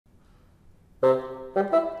So,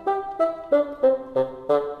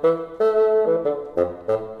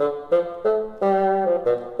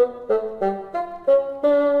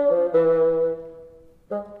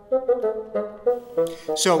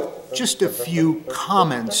 just a few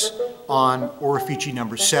comments on Orefici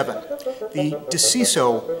number 7. The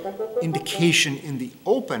deciso indication in the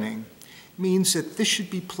opening means that this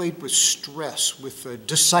should be played with stress, with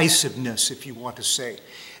decisiveness, if you want to say.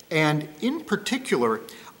 And in particular,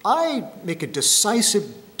 I make a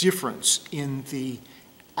decisive difference in the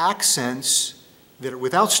accents that are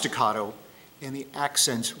without staccato and the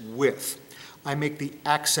accents with. I make the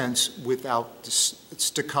accents without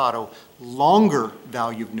staccato longer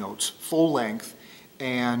valued notes, full length,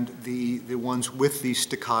 and the ones with the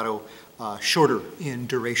staccato shorter in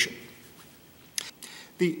duration.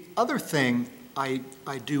 The other thing I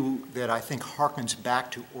do that I think harkens back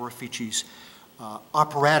to Orefici's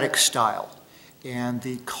operatic style and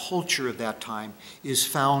the culture of that time is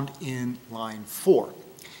found in line 4.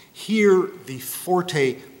 Here, the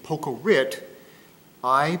forte poco rit,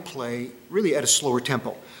 I play really at a slower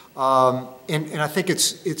tempo. And I think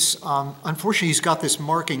it's unfortunately he's got this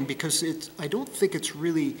marking because I don't think it's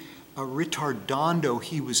really a ritardando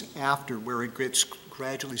he was after where it gets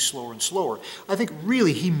gradually slower and slower. I think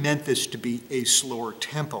really he meant this to be a slower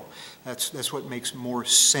tempo. That's what makes more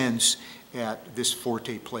sense at this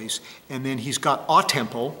forte place. And then he's got a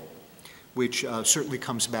tempo, which certainly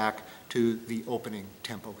comes back to the opening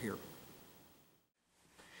tempo here.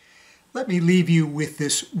 Let me leave you with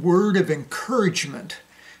this word of encouragement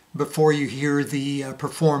before you hear the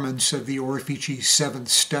performance of the Orefici 7th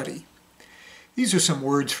study. These are some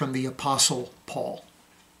words from the Apostle Paul.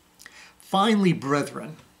 Finally,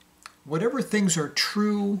 brethren, whatever things are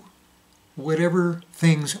true, whatever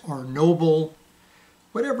things are noble,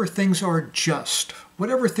 whatever things are just,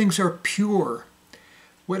 whatever things are pure,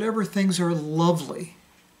 whatever things are lovely,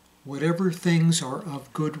 whatever things are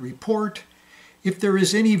of good report, if there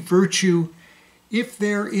is any virtue, if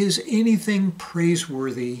there is anything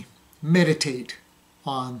praiseworthy, meditate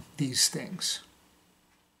on these things.